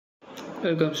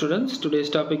Welcome students.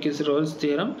 Today's topic is Rolle's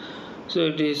theorem. So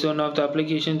it is one of the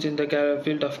applications in the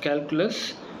field of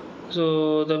calculus.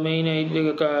 So the main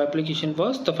application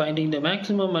was the finding the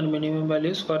maximum and minimum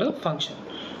values for a function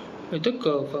with the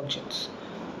curve functions.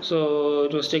 So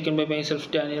it was taken by myself,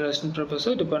 Daniel, assistant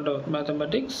professor, Department of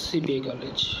Mathematics, CPA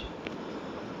College.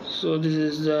 So this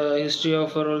is the history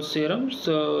of Rolle's theorem.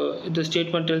 So the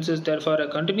statement tells us that for a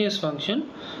continuous function,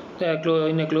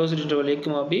 in a closed interval a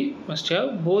comma b must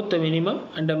have both the minimum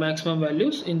and the maximum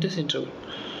values in this interval.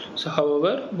 So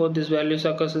however, both these values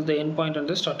occurs at the end point and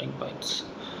the starting points.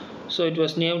 So it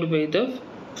was named by the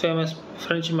famous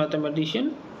French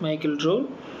mathematician Michael Rolle.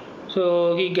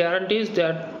 So he guarantees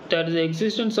that there is the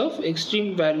existence of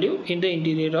extreme value in the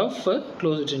interior of a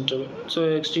closed interval. So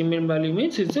extreme value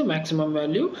means it's the maximum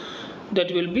value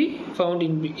that will be found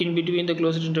in between the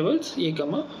closed intervals a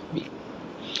comma b.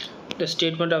 The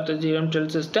statement of the theorem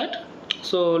tells us that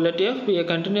so let f be a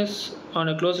continuous on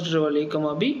a closed interval a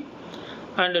comma b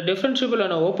and a differentiable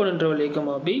on an open interval a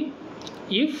comma b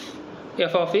if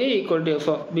f of a equal to f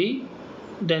of b,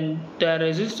 then there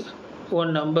exists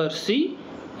one number c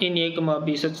in a comma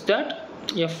b such that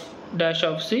f dash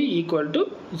of c equal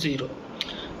to 0.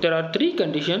 There are three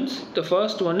conditions. The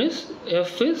first one is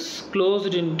f is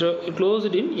closed in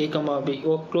a comma b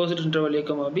or closed interval a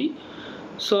comma b.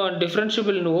 So on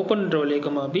differentiable in open interval a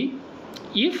comma b,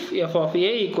 if f of a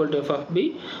equal to f of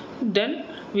b, then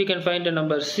we can find a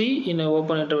number c in an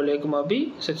open interval a comma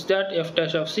b such that f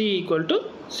dash of c equal to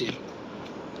 0.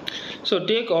 So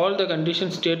take all the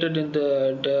conditions stated in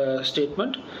the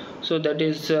statement. So that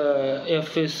is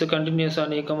f is continuous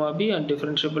on a comma b and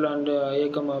differentiable on a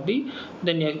comma b.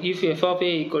 Then if f of a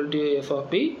equal to f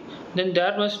of b, then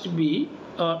there must be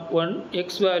one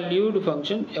x valued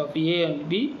function of a and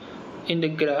b in the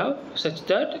graph such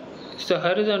that it's a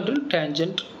horizontal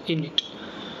tangent in it.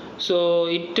 So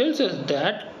it tells us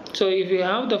that so if we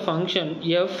have the function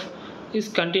f is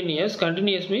continuous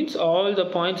means all the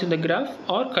points in the graph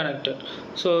are connected.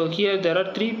 So here there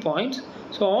are 3 points,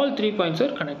 so all 3 points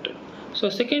are connected. So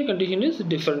second condition is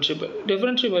differentiable.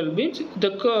 Differentiable means the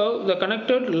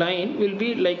connected line will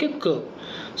be like a curve.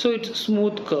 So it's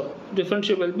smooth curve.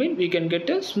 Differentiable means we can get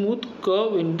a smooth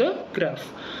curve in the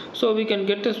graph. So we can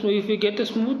get if we get a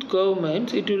smooth curve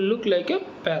means it will look like a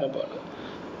parabola.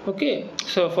 Okay,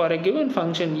 so for a given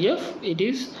function f, it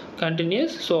is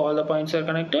continuous, so all the points are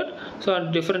connected. So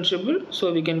on differentiable,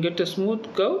 so we can get a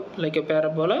smooth curve like a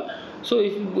parabola. So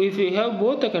if we have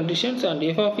both the conditions and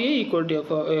f of a equal to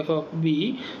f of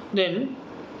b, then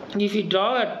if we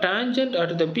draw a tangent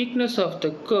at the weakness of the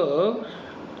curve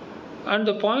and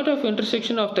the point of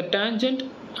intersection of the tangent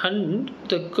and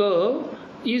the curve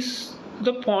is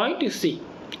the point c.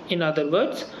 In other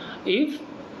words, if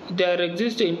there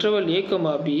exists interval a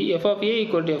comma b, f of a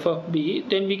equal to f of b,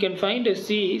 then we can find a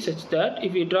c such that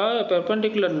if we draw a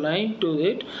perpendicular line to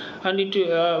it and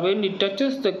when it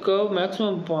touches the curve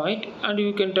maximum point and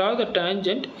you can draw the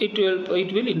tangent, it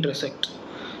will intersect.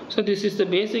 So this is the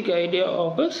basic idea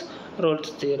of Rolle's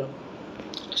theorem.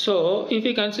 So if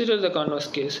we consider the converse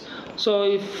case, so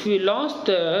if we lost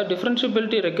the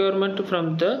differentiability requirement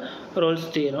from the Rolle's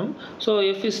theorem, so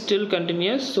f is still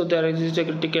continuous, so there exists a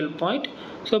critical point,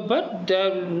 so but there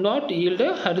will not yield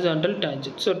a horizontal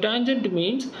tangent. So tangent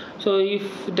means, so if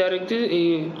there exists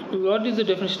what is the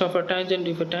definition of a tangent?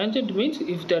 If a tangent means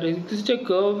if there exists a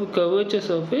curvature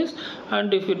surface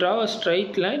and if we draw a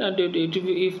straight line and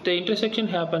if the intersection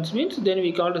happens means then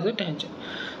we call it as a tangent.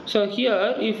 So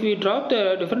here if we drop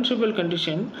the differentiable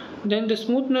condition, then the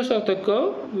smoothness of the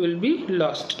curve will be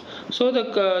lost. So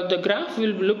the graph will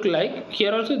look like,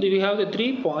 here also we have the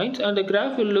 3 points and the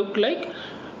graph will look like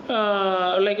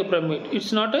a pyramid.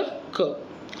 It's not a curve.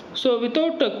 So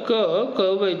without a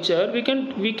curvature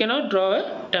we cannot draw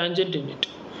a tangent in it.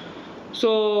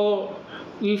 So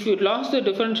if we lost the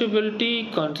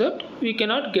differentiability concept, we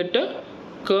cannot get a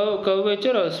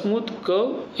curvature or smooth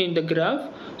curve in the graph.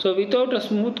 So without a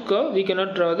smooth curve we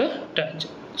cannot draw the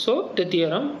tangent. So the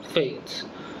theorem fails.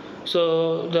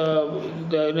 So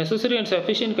the necessary and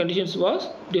sufficient conditions was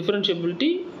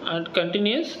differentiability and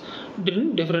continuous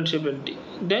differentiability.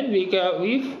 Then we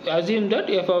assume that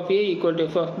f of a equal to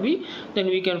f of b, then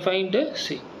we can find the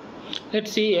c.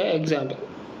 Let's see an example.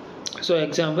 So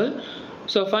example,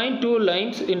 so find two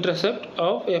lines intercept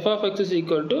of f of x is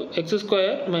equal to x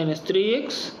square minus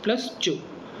 3x plus 2.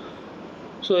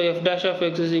 So f dash of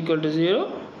x is equal to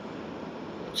 0,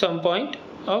 some point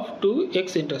of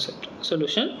 2x intercept.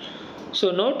 Solution.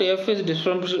 So note f is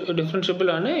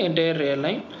differentiable on an entire real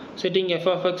line. Setting f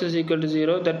of x is equal to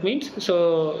 0, that means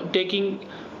so taking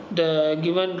the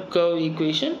given curve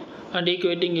equation and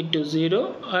equating it to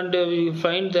 0, and we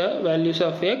find the values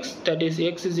of x, that is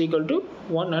x is equal to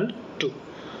 1 and 2.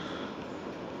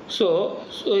 So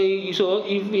if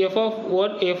f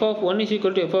of 1 is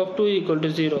equal to f of 2 is equal to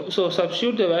 0, so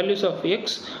substitute the values of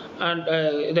x and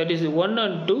that is 1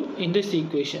 and 2 in this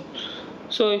equation.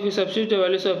 So if we substitute the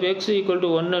values of x equal to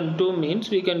 1 and 2 means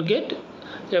we can get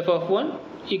f of 1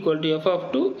 equal to f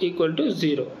of 2 equal to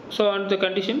 0. So and the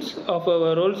conditions of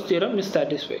our Rolle's theorem is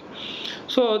satisfied.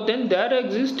 So then there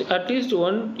exists at least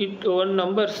one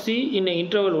number c in an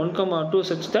interval 1, 2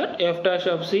 such that f dash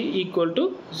of c equal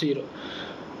to 0.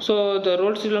 So the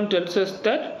Rolle's theorem tells us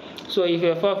that, so if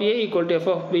f of a equal to f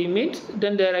of b means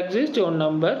then there exists one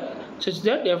number such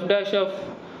that f dash of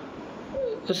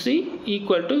c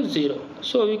equal to 0.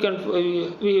 So we can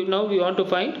now we want to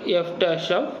find f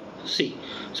dash of c.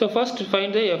 So first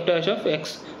find the f dash of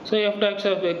x. So f dash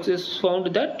of x is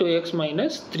found that 2x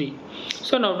minus 3.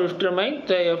 So now to determine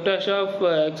the f dash of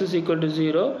x is equal to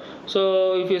 0.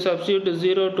 So if you substitute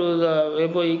 0 to the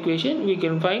above equation, we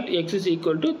can find x is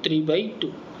equal to 3 by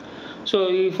 2. So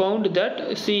we found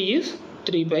that c is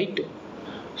 3 by 2.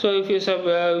 So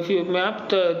if you map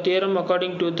the theorem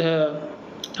according to the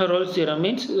Rolle's theorem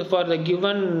means for the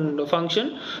given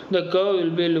function the curve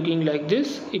will be looking like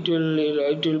this. It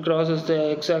will crosses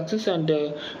the x-axis and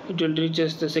it will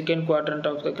reaches the second quadrant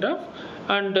of the graph.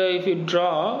 And if you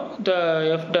draw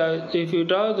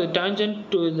the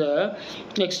tangent to the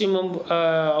extremum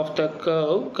of the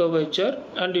curvature,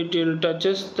 and it will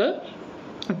touches the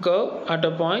curve at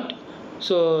a point,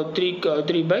 so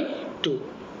 3 by 2,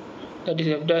 that is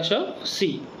f dash of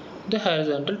c, the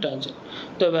horizontal tangent.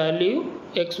 The value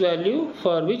x value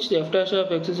for which the f dash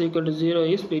of x is equal to 0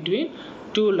 is between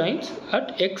two lines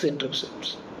at x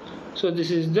intercepts. So this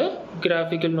is the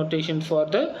graphical notation for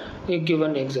the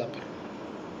given example.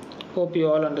 Hope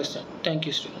you all understand. Thank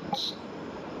you, students.